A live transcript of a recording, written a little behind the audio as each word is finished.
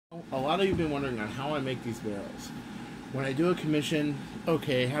a lot of you have been wondering on how I make these barrels. When I do a commission,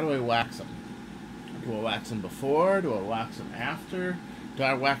 okay, how do I wax them? Do I wax them before? Do I wax them after? Do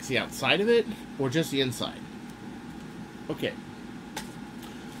I wax the outside of it? Or just the inside? Okay.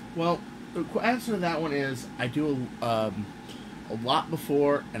 Well, the answer to that one is I do a lot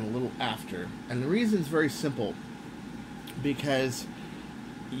before and a little after. And the reason is very simple. Because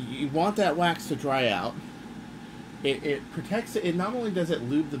you want that wax to dry out. It protects it. It not only does it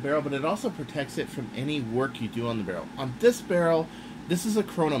lube the barrel, but it also protects it from any work you do on the barrel. On this barrel, this is a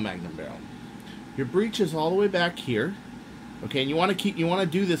KronoMag barrel. Your breech is all the way back here, okay. And you want to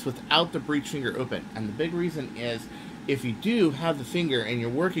do this without the breech finger open. And the big reason is, if you do have the finger and you're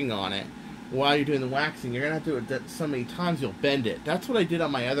working on it while you're doing the waxing, you're gonna have to do it so many times you'll bend it. That's what I did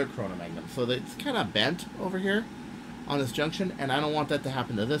on my other KronoMag, so that it's kind of bent over here on this junction, and I don't want that to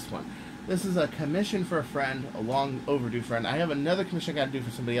happen to this one. This is a commission for a friend, a long overdue friend. I have another commission I got to do for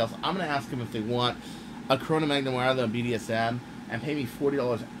somebody else. I'm going to ask them if they want a KronoMag wire than a BDSM and pay me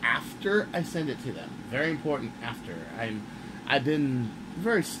 $40 after I send it to them. Very important, after. I've been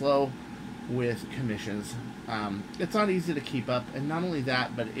very slow with commissions. It's not easy to keep up, and not only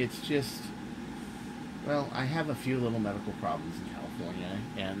that, but it's just, well, I have a few little medical problems in California,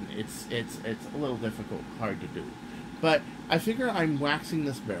 and it's a little difficult, hard to do. But I figure I'm waxing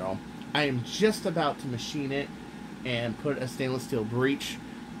this barrel. I am just about to machine it and put a stainless steel breech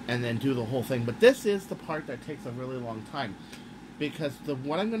and then do the whole thing. But this is the part that takes a really long time, because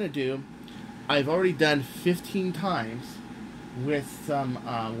what I'm going to do, I've already done 15 times with some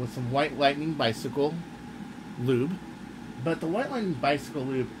White Lightning bicycle lube, but the White Lightning bicycle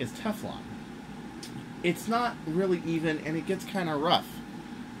lube is Teflon. It's not really even, and it gets kind of rough.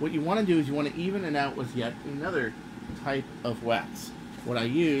 What you want to do is you want to even it out with yet another type of wax. What I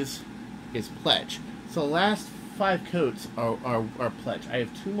use is Pledge. So the last 5 coats are Pledge. I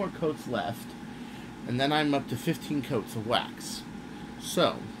have 2 more coats left, and then I'm up to 15 coats of wax.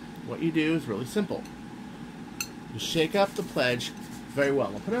 So what you do is really simple. You shake up the Pledge very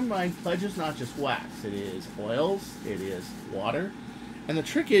well. Now put in mind, Pledge is not just wax. It is oils, it is water, and the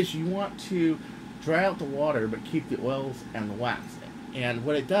trick is you want to dry out the water but keep the oils and the wax. And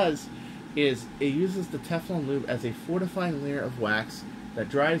what it does is it uses the Teflon lube as a fortifying layer of wax that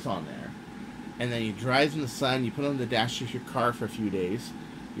dries on there. And then it dries in the sun. You put it on the dash of your car for a few days.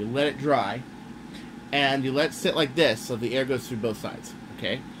 You let it dry. And you let it sit like this so the air goes through both sides.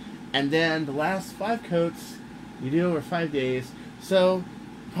 Okay? And then the last 5 coats you do over 5 days. So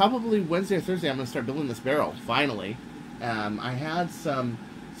probably Wednesday or Thursday I'm going to start building this barrel, finally. I had some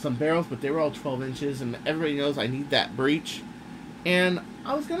barrels, but they were all 12 inches. And everybody knows I need that breech. And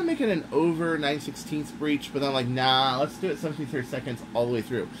I was going to make it an over 9/16 breech, but I'm like, nah, let's do it 17/3 seconds all the way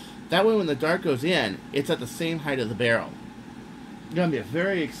through. That way when the dart goes in, it's at the same height of the barrel. It's going to be a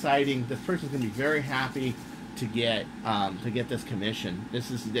very exciting, this person's going to be very happy to get this commission. This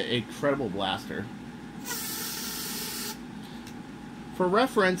is the incredible blaster. For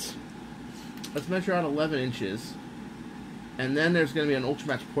reference, let's measure out 11 inches. And then there's going to be an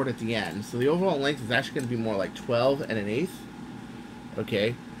Ultramatch port at the end. So the overall length is actually going to be more like 12 1/8.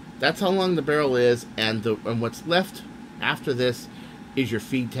 Okay, that's how long the barrel is, and what's left after this is your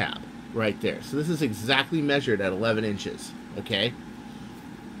feed tab right there. So this is exactly measured at 11 inches. Okay.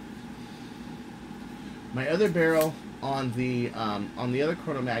 My other barrel on the other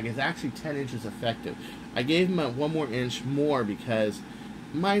KronoMag is actually 10 inches effective. I gave him 1 more inch more because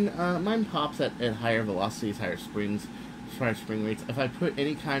mine pops at higher velocities, higher springs, higher spring rates. If I put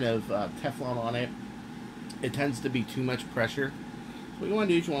any kind of Teflon on it, it tends to be too much pressure. What you want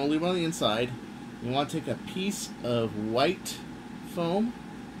to do is you want to leave it on the inside. You want to take a piece of white foam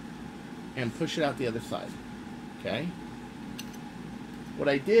and push it out the other side. Okay? What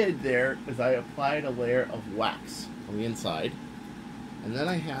I did there is I applied a layer of wax on the inside. And then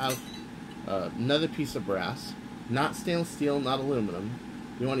I have another piece of brass. Not stainless steel, not aluminum.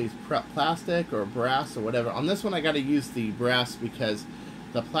 You want to use plastic or brass or whatever. On this one I got to use the brass because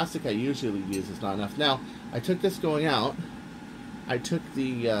the plastic I usually use is not enough. Now, I took this going out. I took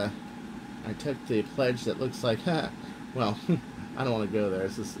the Pledge that looks like, well, I don't want to go there.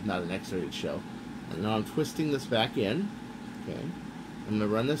 This is not an X-rated show. And now I'm twisting this back in. Okay, I'm going to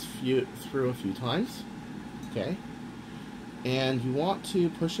run this through a few times. Okay, and you want to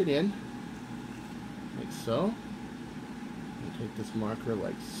push it in like so. And take this marker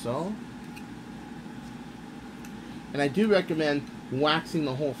like so. And I do recommend waxing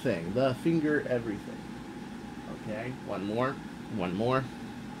the whole thing, the finger, everything. Okay, one more.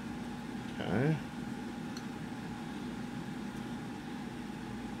 Okay.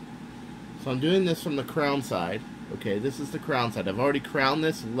 So I'm doing this from the crown side. Okay, this is the crown side. I've already crowned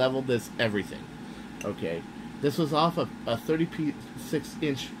this, leveled this, everything. Okay, this was off a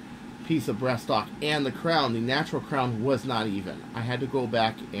 36-inch piece of brass stock, and the crown, the natural crown, was not even. I had to go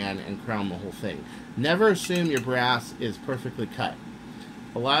back and crown the whole thing. Never assume your brass is perfectly cut.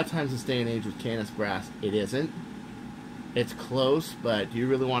 A lot of times this day and age with Canis brass, it isn't. It's close, but do you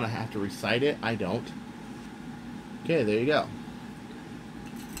really want to have to recite it? I don't. Okay, there you go.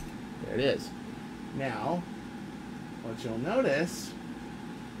 There it is. Now, what you'll notice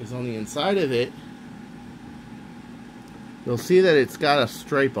is on the inside of it, you'll see that it's got a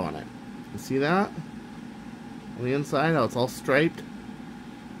stripe on it. You see that? On the inside, how it's all striped?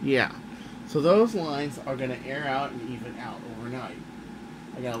 Yeah. So those lines are going to air out and even out overnight.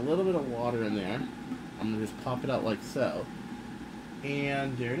 I got a little bit of water in there. I'm going to just pop it out like so.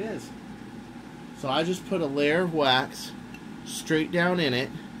 And there it is. So I just put a layer of wax straight down in it.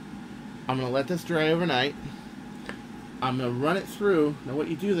 I'm going to let this dry overnight. I'm going to run it through. Now what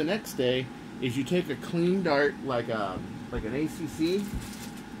you do the next day is you take a clean dart like an ACC,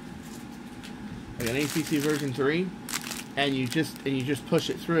 like an ACC version 3, and you just push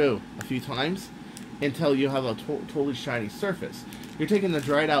it through a few times until you have a totally shiny surface. You're taking the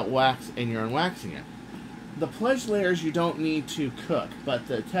dried out wax and you're unwaxing it. The pledge layers you don't need to cook, but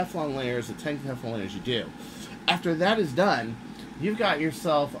the Teflon layers, the tank Teflon layers, you do. After that is done, you've got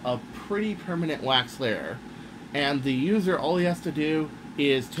yourself a pretty permanent wax layer, and the user, all he has to do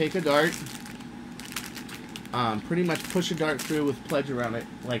is take a dart, pretty much push a dart through with pledge around it,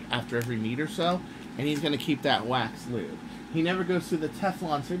 like after every meet or so, and he's going to keep that wax lube. He never goes through the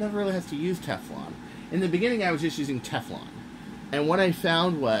Teflon, so he never really has to use Teflon. In the beginning, I was just using Teflon, and what I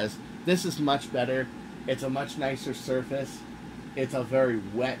found was this is much better. It's a much nicer surface. It's a very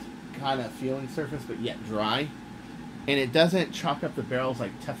wet kind of feeling surface, but yet dry. And it doesn't chalk up the barrels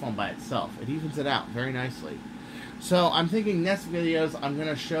like Teflon by itself. It evens it out very nicely. So I'm thinking next videos I'm going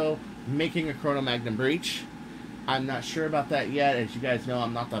to show making a Chrono-Magnum breech. I'm not sure about that yet. As you guys know,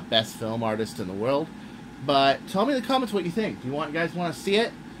 I'm not the best film artist in the world. But tell me in the comments what you think. Do you guys want to see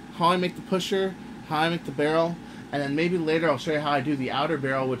it? How I make the pusher, how I make the barrel. And then maybe later I'll show you how I do the outer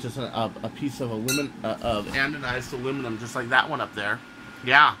barrel, which is a piece of of anodized aluminum, just like that one up there.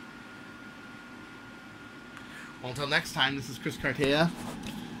 Yeah. Well, until next time, this is Chris Cartaya.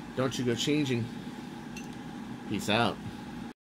 Don't you go changing. Peace out.